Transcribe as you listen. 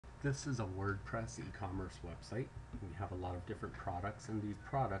This is a WordPress e-commerce website. We have a lot of different products, and these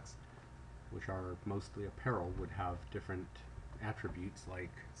products, which are mostly apparel, would have different attributes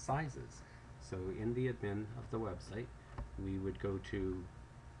like sizes. So in the admin of the website, we would go to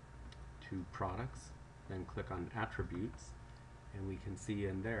products, then click on attributes, and we can see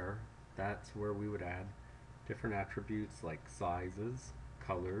in there that's where we would add different attributes like sizes,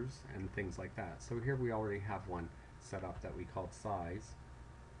 colors, and things like that. So here we already have one set up that we called size.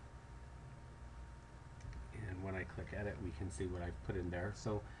 And when I click edit, we can see what I've put in there.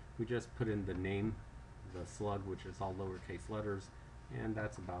 So we just put in the name, the slug, which is all lowercase letters, and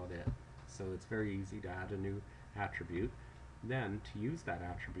that's about it. So it's very easy to add a new attribute. Then to use that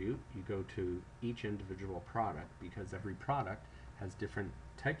attribute, you go to each individual product, because every product has different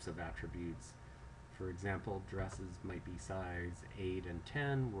types of attributes. For example, dresses might be size 8 and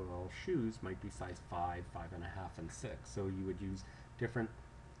 10, while shoes might be size 5, 5.5, and 6. So you would use different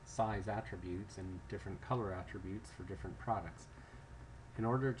size attributes and different color attributes for different products. In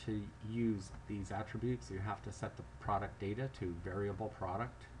order to use these attributes, you have to set the product data to variable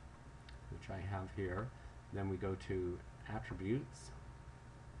product, which I have here. Then we go to attributes,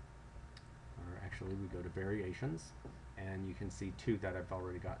 or actually we go to variations, and you can see two that I've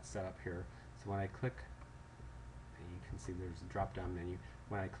already got set up here. So when I click, and you can see there's a drop down menu.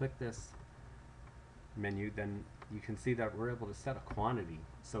 When I click this menu, then you can see that we're able to set a quantity.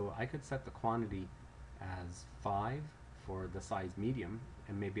 So I could set the quantity as 5 for the size medium,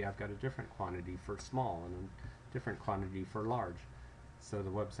 and maybe I've got a different quantity for small and a different quantity for large. So the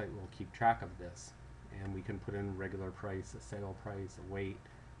website will keep track of this, and we can put in regular price, a sale price, a weight,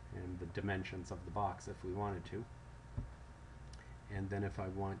 and the dimensions of the box if we wanted to. And then if I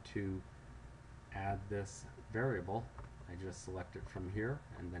want to add this variable, I just select it from here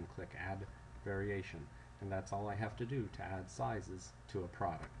and then click add variation. And that's all I have to do to add sizes to a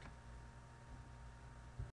product.